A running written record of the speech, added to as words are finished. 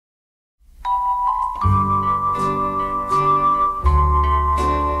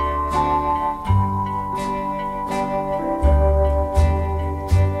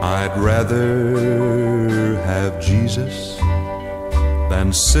rather have Jesus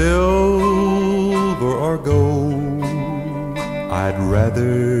than silver or gold. I'd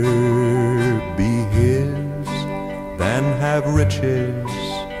rather be His than have riches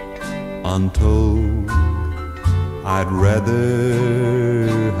untold. I'd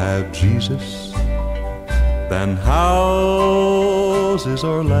rather have Jesus than houses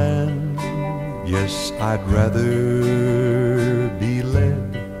or land. Yes, I'd rather be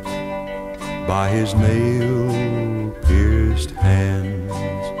led by His nail-pierced hands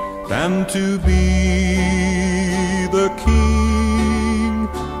than to be the king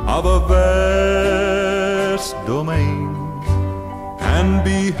of a vast domain and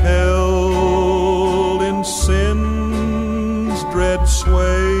be held in sin's dread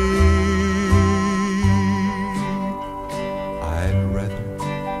sway. I'd rather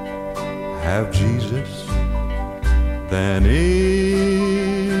have Jesus than anything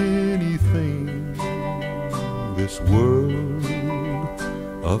this world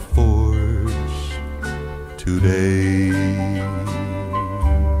affords today.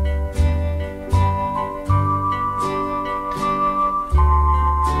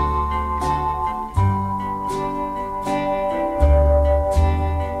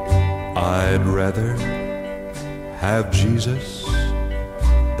 I'd rather have Jesus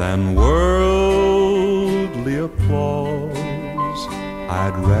than worldly applause.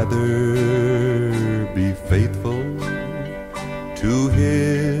 I'd rather be faithful to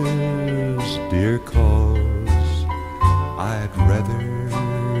His dear cause. I'd rather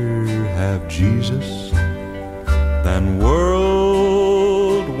have Jesus than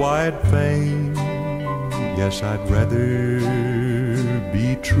worldwide fame. Yes, I'd rather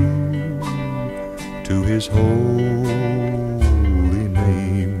be true to His holy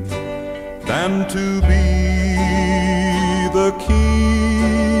name than to be the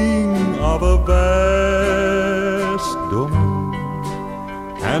king of a vast domain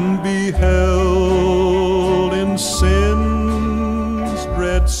and be held in sin's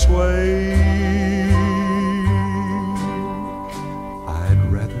dread sway. I'd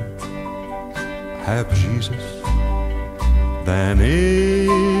rather have Jesus than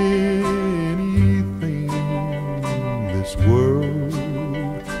anything this world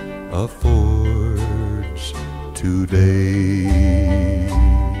affords today.